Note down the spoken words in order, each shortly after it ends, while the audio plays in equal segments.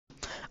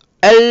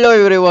Hello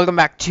everybody, welcome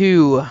back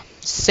to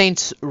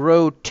Saints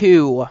Row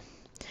 2.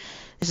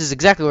 This is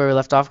exactly where we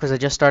left off because I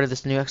just started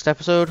this next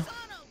episode.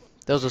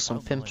 Those are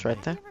some pimps right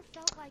there.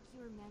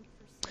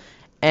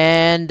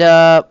 And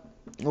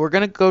we're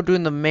gonna go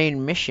doing the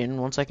main mission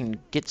once I can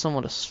get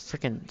someone to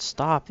freaking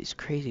stop these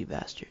crazy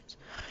bastards.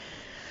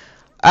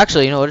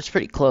 Actually, you know what, it's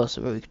pretty close,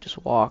 so maybe we could just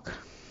walk.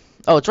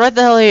 Oh, it's right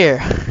the hell here.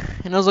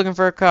 And I was looking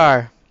for a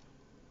car.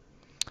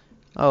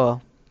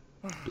 Oh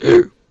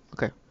well.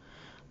 Okay.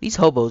 These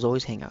hobos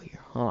always hang out here.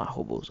 Well, not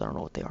hobos, I don't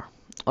know what they are.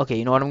 Okay,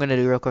 you know what I'm gonna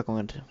do real quick? I'm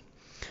gonna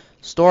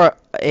store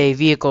a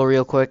vehicle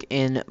real quick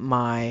in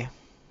my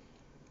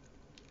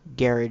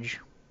garage.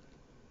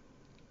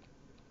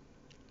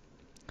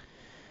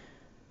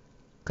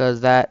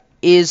 Because that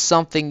is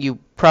something you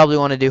probably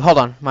want to do. Hold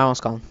on, my mom's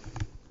calling.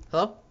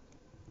 Hello?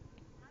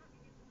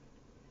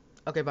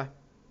 Okay, bye.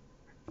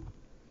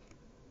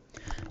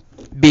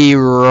 Be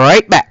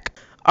right back.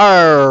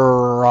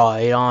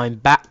 Alright, I'm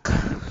back.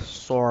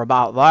 Sorry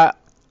about that.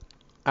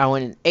 I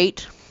went and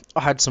ate. I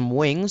had some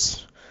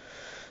wings.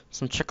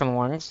 Some chicken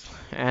wings.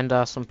 And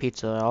some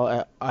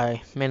pizza.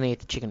 I mainly ate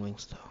the chicken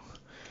wings, though.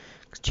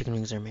 Because chicken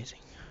wings are amazing.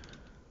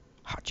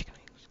 Hot chicken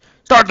wings.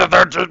 Start the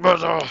third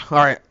cheeseburger!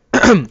 Alright.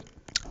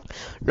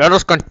 Let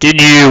us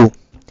continue.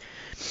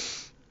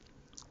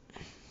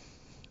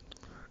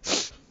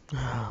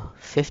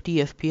 50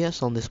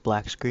 FPS on this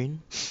black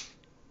screen.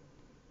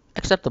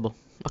 Acceptable.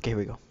 Okay, here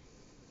we go.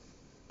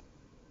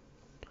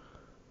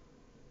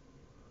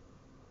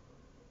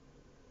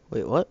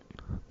 Wait, what?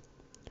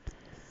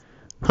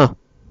 Huh.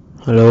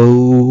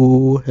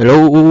 Hello?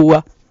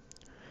 Hello?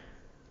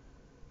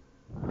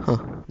 Huh.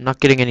 Not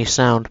getting any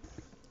sound.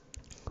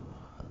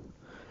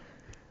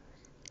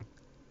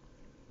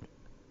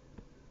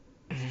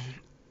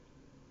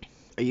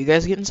 Are you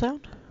guys getting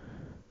sound?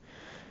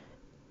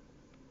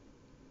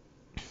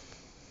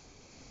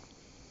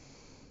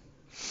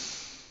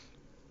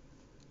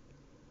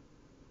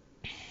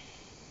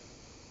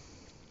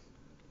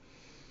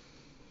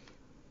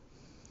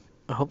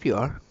 I hope you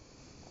are.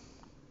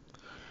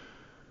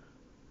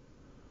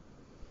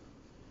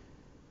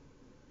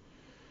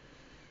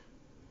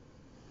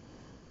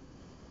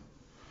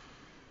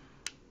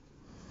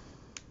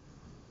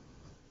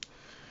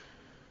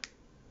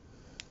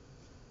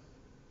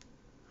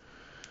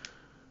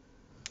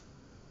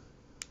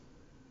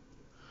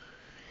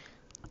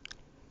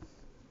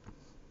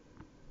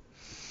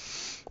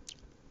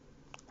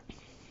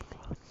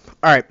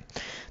 Alright.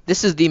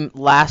 This is the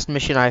last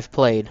mission I've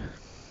played.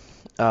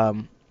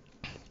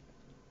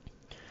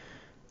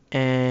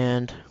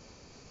 And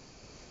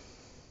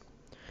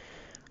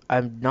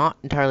I'm not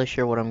entirely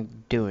sure what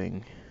I'm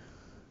doing.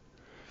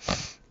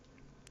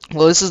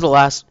 Well, this is the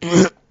last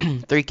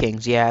Three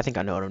Kings. Yeah, I think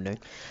I know what I'm doing.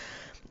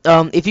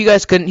 If you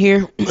guys couldn't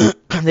hear,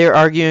 they were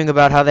arguing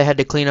about how they had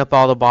to clean up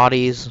all the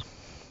bodies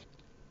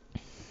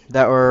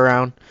that were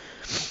around.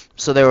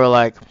 So they were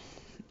like,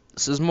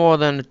 this is more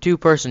than a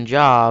two-person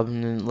job,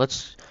 and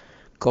let's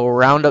go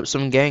round up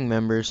some gang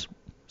members.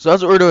 So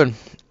that's what we're doing.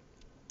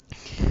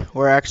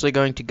 We're actually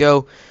going to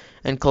go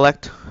and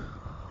collect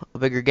a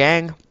bigger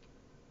gang.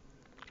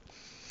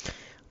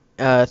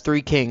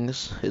 Three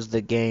Kings is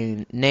the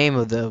game name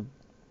of the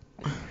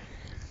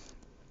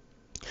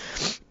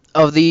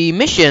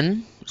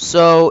mission.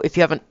 So if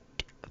you haven't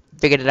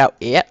figured it out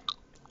yet,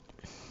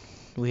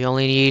 we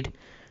only need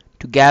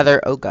to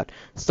gather, oh god,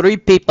 3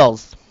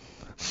 peoples.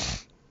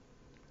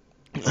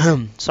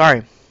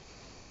 Sorry.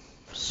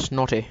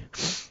 Snotty.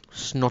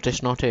 Snotty,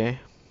 snotty.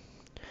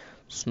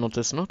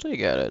 Snotty, snotty,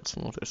 get it?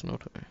 Snotty,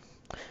 snotty.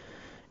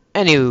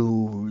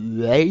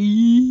 Anyway,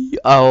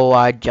 oh,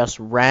 I just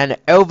ran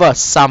over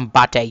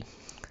somebody.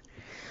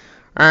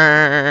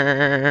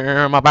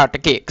 I'm about to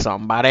kick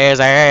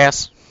somebody's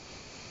ass.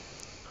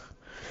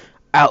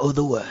 Out of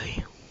the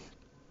way.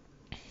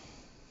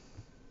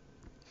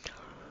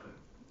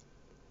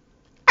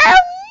 Oh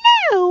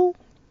no!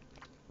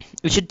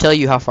 It should tell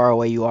you how far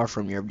away you are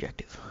from your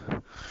objective.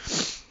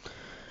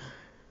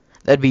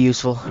 That'd be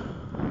useful,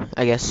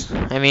 I guess.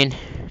 I mean,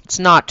 it's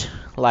not,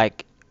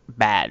 like,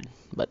 bad,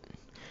 but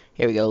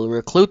here we go.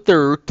 Recruit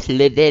the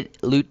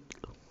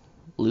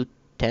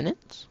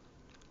lieutenants?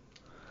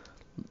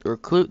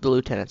 Recruit the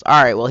lieutenants.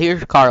 Alright, well,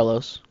 here's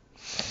Carlos.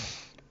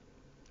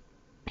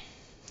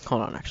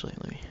 Hold on, actually,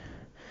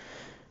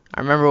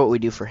 I remember what we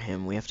do for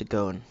him. We have to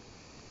go and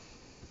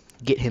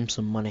get him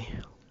some money.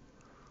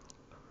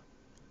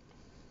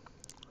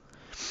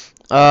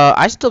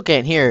 I still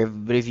can't hear,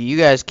 but if you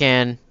guys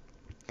can,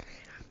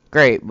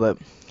 great, but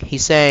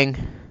he's saying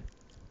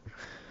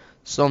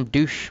some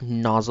douche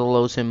nozzle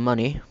owes him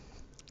money.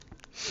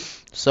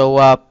 So,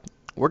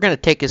 we're gonna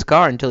take his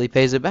car until he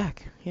pays it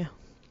back. Yeah.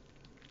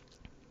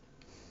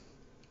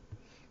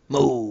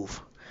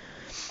 Move.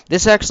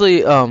 This actually,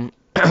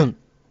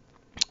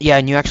 yeah,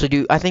 and you actually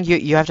do, I think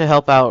you have to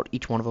help out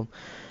each one of them.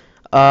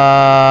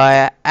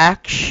 I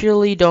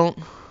actually don't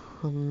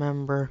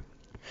remember.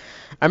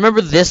 I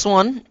remember this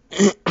one,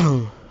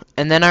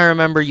 and then I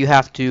remember you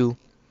have to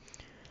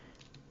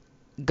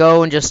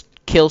go and just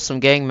kill some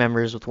gang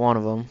members with one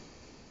of them.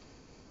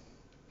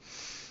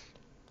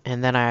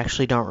 And then I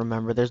actually don't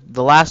remember. There's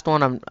the last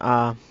one.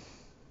 I'm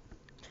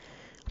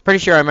pretty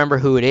sure I remember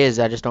who it is.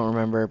 I just don't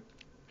remember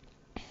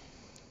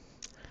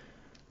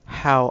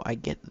how I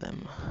get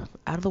them.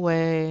 Out of the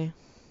way.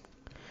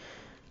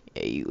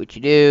 Yeah, what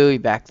you do, you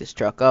back this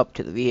truck up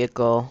to the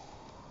vehicle.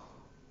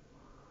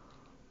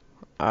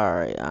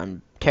 Alright,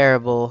 I'm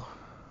terrible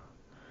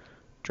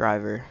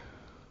driver.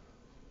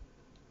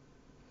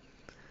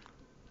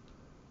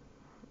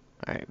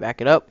 Alright,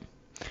 back it up.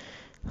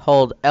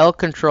 Hold L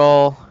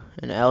control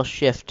and L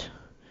shift.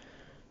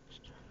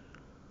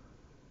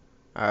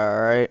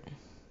 Alright.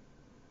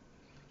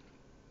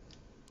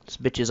 This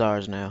bitch is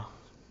ours now.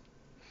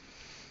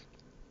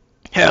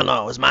 Hell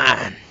no, it's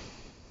mine.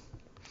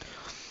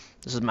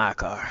 This is my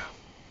car.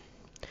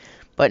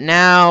 But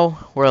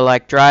now we're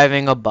like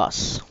driving a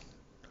bus.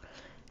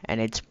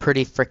 And it's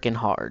pretty freaking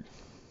hard.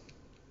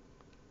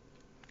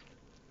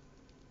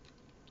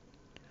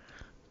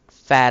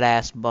 Fat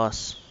ass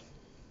bus.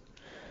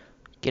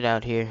 Get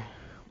out here.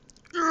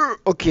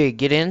 Okay,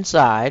 get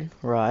inside.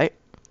 Right.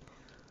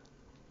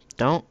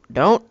 Don't.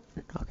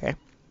 Okay.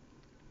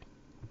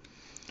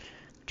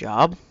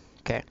 Job.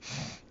 Okay.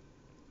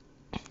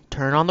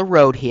 Turn on the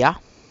road here.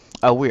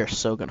 Oh, we are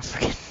so gonna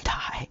freaking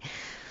die.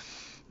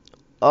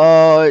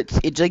 Oh,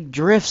 it like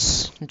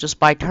drifts just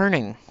by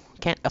turning.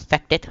 Can't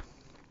affect it.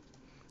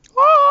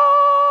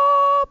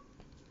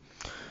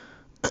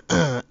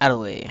 Out of the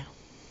way.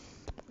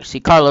 See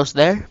Carlos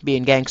there,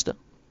 being gangster.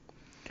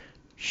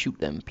 Shoot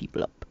them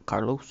people up,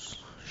 Carlos.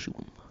 Shoot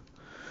them.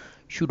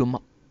 Shoot them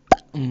up.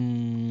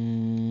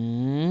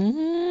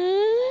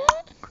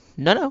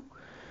 No.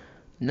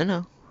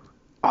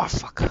 Oh,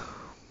 fuck.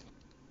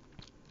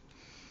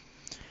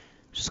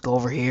 Just go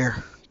over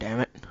here. Damn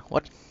it.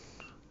 What?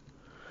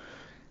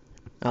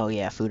 Oh,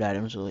 yeah, food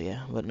items. Well,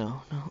 yeah, but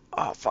no.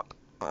 Oh, fuck.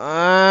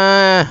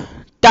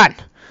 Done.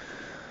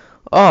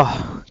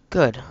 Oh,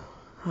 good.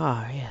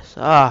 Ah, yes.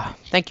 Ah,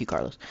 thank you,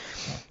 Carlos.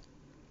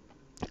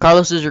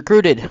 Carlos is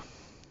recruited.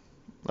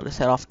 Let us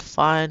head off to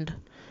find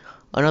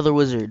another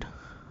wizard.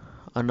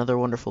 Another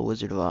wonderful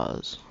Wizard of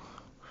Oz.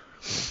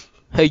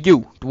 Hey,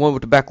 you, the one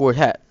with the backward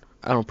hat.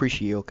 I don't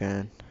appreciate you,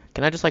 okay?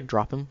 Can I just, like,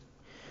 drop him?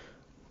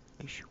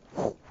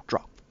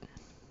 Drop.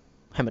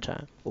 Hammer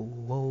time.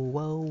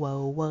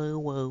 Whoa.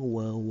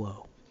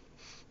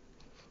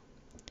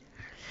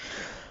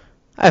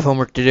 I have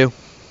homework to do.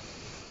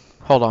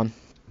 Hold on.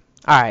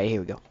 Alright,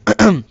 here we go.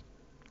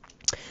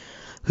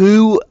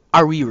 Who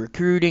are we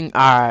recruiting?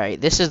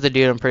 Alright, this is the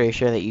dude I'm pretty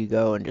sure that you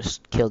go and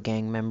just kill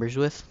gang members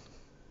with.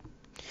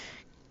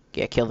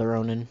 Yeah, kill the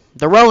Ronin.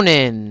 The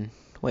Ronin!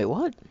 Wait,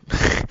 what?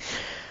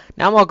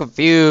 Now I'm all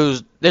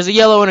confused. There's a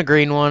yellow and a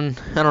green one.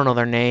 I don't know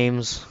their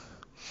names.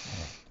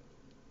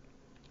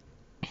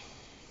 I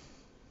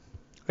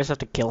just have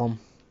to kill them.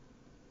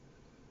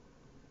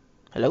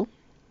 Hello?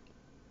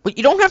 Wait,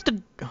 you don't have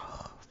to...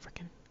 Oh,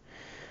 frickin'.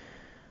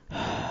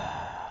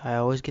 I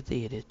always get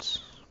the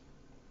idiots.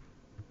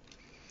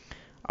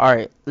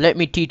 Alright, let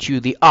me teach you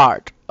the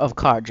art of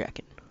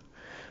carjacking.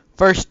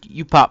 First,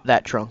 you pop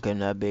that trunk in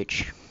that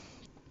bitch.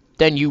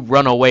 Then you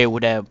run away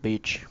with that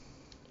bitch.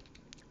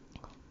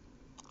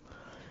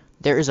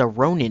 There is a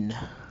Ronin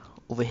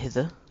over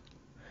hither.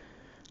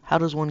 How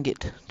does one get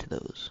to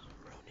those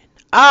Ronin?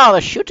 Oh,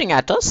 they're shooting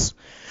at us.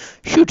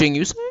 Shooting,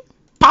 you say?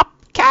 Pop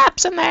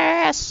caps in their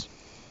ass.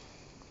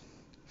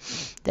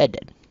 They're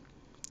dead.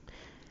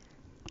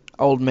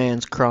 Old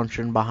man's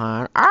crunching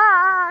behind.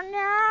 Ah,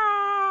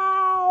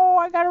 no!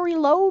 I gotta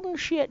reload and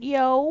shit,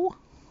 yo.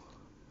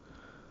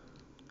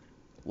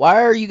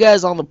 Why are you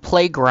guys on the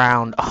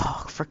playground?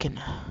 Oh, frickin'.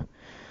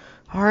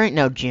 Alright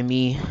now,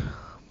 Jimmy.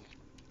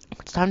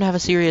 It's time to have a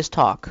serious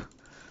talk.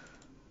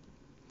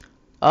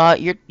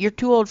 You're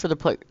too old for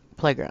the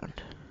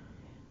playground.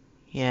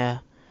 Yeah,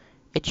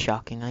 it's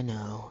shocking, I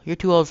know. You're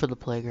too old for the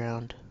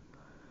playground.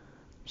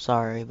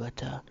 Sorry,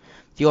 but,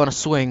 if you want to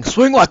swing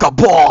like a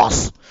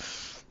boss!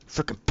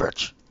 Frickin'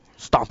 bitch.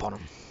 Stomp on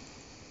him.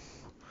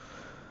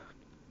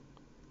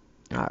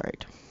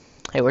 Alright.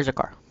 Hey, where's the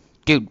car?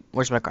 Dude,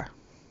 where's my car?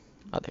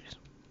 Oh, there it is.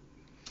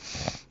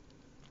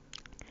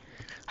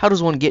 How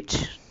does one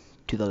get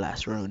to the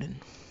last Ronin?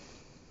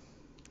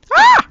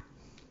 Ah!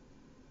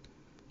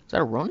 Is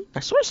that a Ronin? I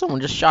swear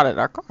someone just shot at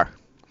our car.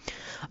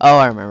 Oh,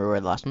 I remember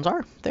where the last ones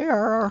are.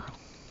 There.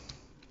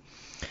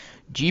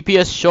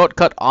 GPS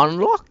shortcut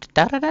unlocked.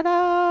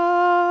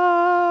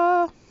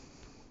 Da-da-da-da.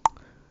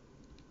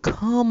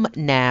 Come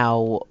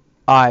now.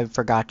 I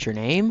forgot your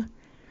name.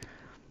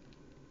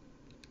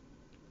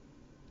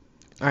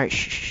 Alright,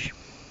 shh.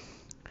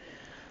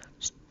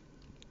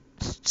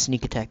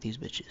 Sneak attack these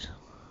bitches.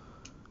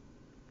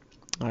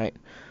 Alright.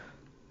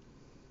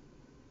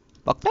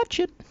 Fuck that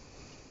shit.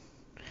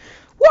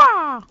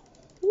 Wah!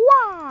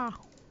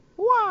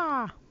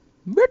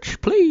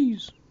 Bitch,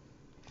 please.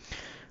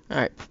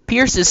 Alright,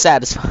 Pierce is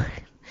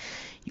satisfied.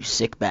 You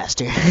sick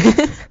bastard.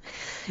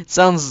 It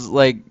sounds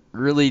like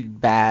really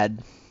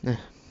bad.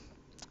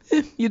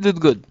 You did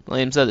good. I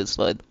am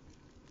satisfied.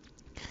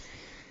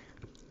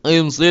 I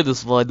am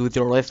satisfied with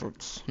your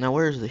efforts. Now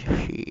where's the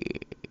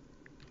shit?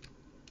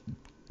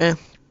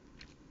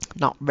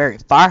 Not very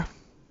far.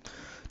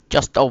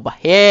 Just over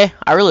here.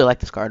 I really like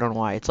this car. I don't know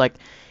why. It's like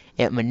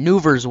it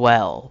maneuvers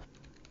well.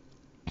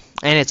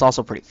 And it's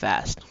also pretty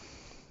fast.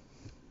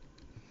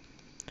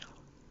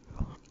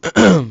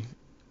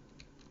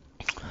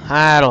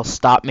 That'll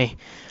stop me.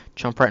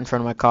 Jump right in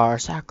front of my car.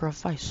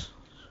 Sacrifice.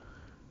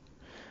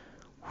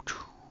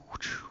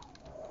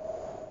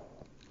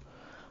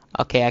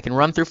 Okay, I can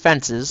run through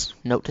fences.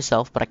 Note to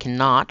self, but I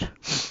cannot.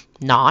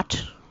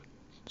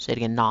 Say it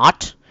again.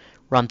 Not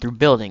run through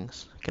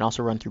buildings. I can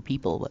also run through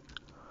people, but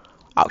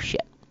oh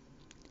shit.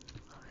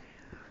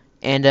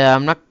 And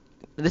I'm not.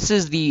 This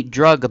is the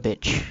drug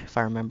bitch, if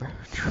I remember.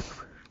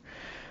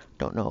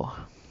 Don't know.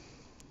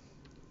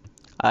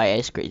 Yeah,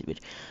 it's crazy bitch.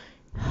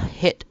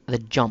 Hit the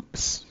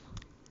jumps.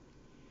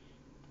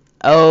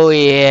 Oh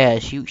yeah,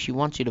 she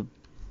wants you to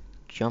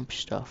jump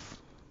stuff.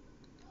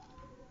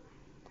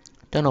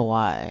 Don't know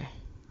why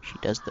she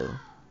does though.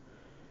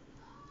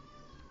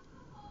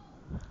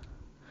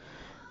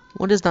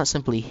 One does not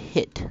simply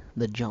hit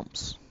the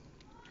jumps.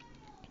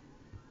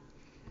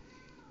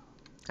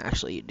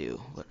 Actually, you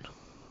do, but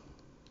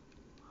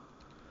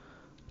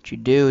what you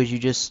do is you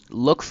just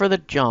look for the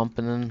jump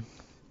and then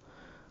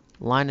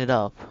line it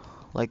up.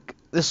 Like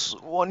this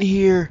one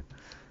here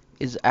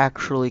is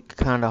actually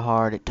kind of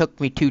hard. It took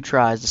me 2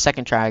 tries. The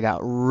second try I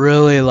got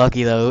really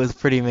lucky though. It was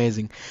pretty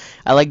amazing.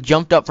 I like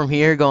jumped up from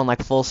here going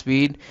like full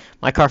speed.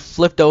 My car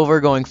flipped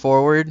over going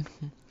forward,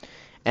 and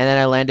then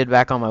I landed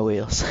back on my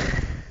wheels.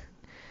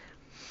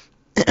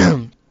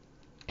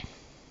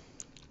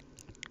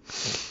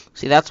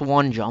 See, that's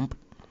one jump,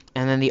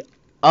 and then the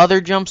other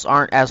jumps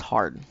aren't as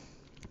hard.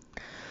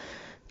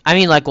 I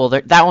mean, like, well,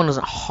 that one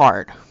wasn't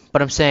hard,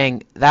 but I'm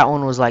saying that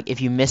one was like,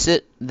 if you miss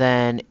it,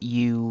 then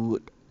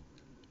you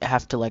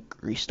have to like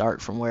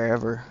restart from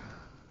wherever.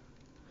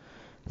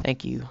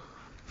 Thank you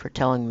for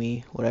telling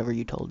me whatever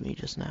you told me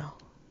just now.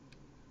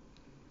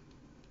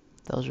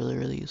 That was really,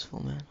 really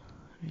useful, man.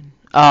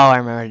 Oh, I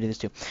remember how to do this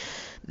too.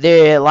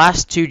 The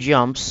last 2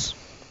 jumps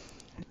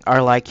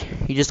are like,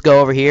 you just go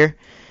over here,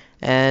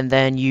 and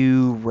then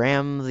you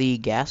ram the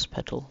gas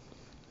pedal.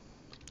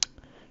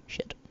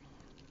 Shit.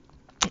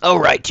 Oh,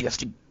 right,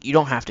 you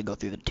don't have to go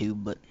through the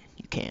tube, but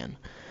you can.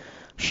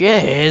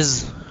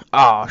 Shiz.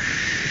 Oh,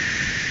 shit.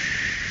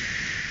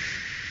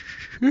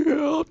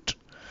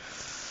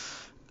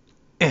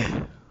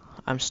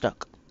 I'm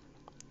stuck.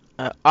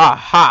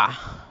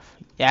 Aha.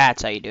 Yeah,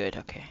 that's how you do it.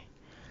 Okay.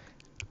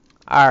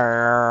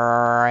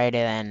 Alrighty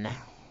then.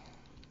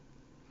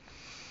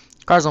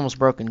 Car's almost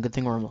broken. Good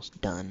thing we're almost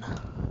done.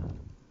 I'm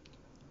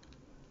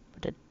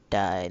gonna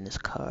die in this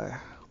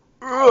car.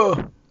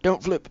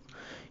 Don't flip.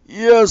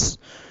 Yes.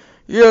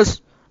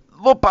 Yes.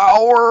 The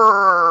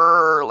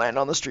power. Land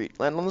on the street.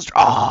 Land on the street.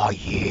 Oh,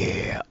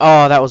 yeah.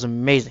 Oh, that was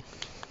amazing.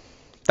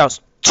 That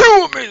was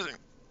too amazing.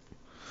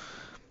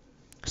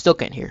 Still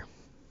can't hear.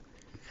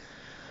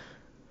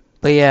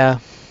 But yeah.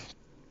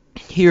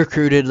 He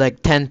recruited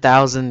like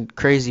 10,000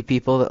 crazy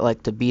people that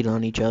like to beat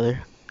on each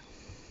other.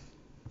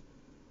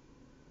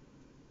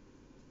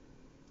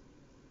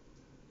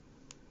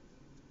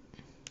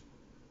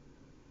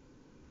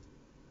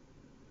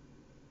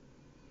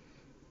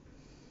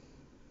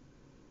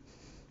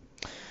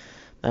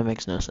 That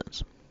makes no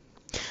sense.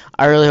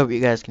 I really hope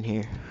you guys can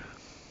hear.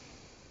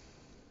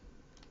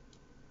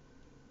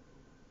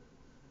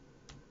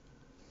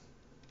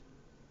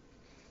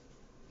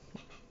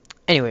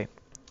 Anyway.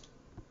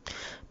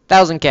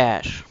 1,000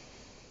 cash.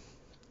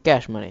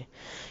 Cash money.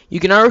 You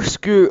can now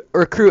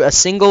recruit a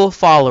single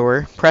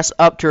follower. Press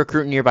up to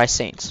recruit nearby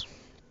saints.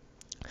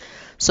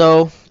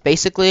 So,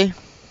 basically,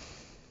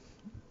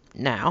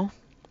 now,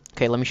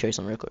 okay, let me show you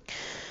something real quick.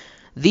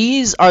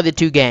 These are the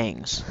 2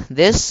 gangs.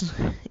 This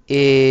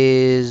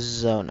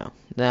is, oh no,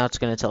 now it's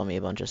going to tell me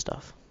a bunch of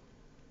stuff.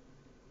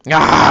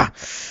 Ah!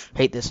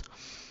 Hate this.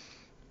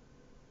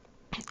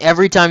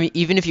 Every time,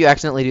 even if you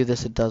accidentally do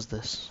this, it does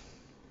this.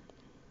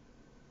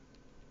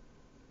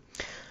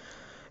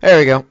 There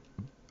we go.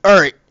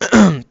 Alright.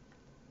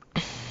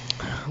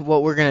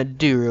 What we're going to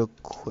do real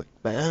quick.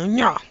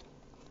 That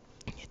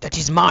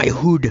is my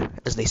hood,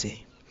 as they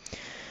say.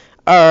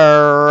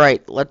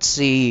 Alright, let's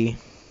see.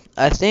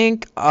 I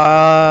think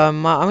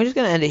I'm just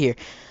gonna end it here.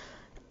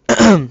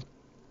 Thank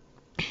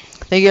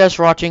you guys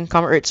for watching.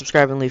 Comment, rate,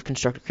 subscribe, and leave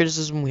constructive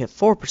criticism. We have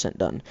 4%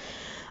 done.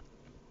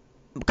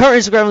 Comment,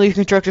 rate, subscribe, and leave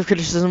constructive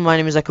criticism. My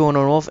name is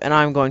Echo111, and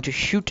I'm going to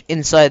shoot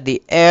inside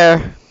the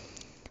air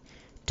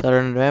till I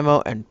run out of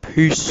ammo. And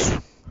peace.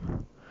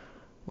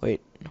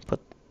 Wait,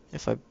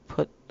 if I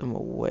put them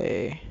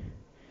away.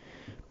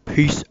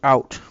 Peace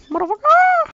out, motherfucker.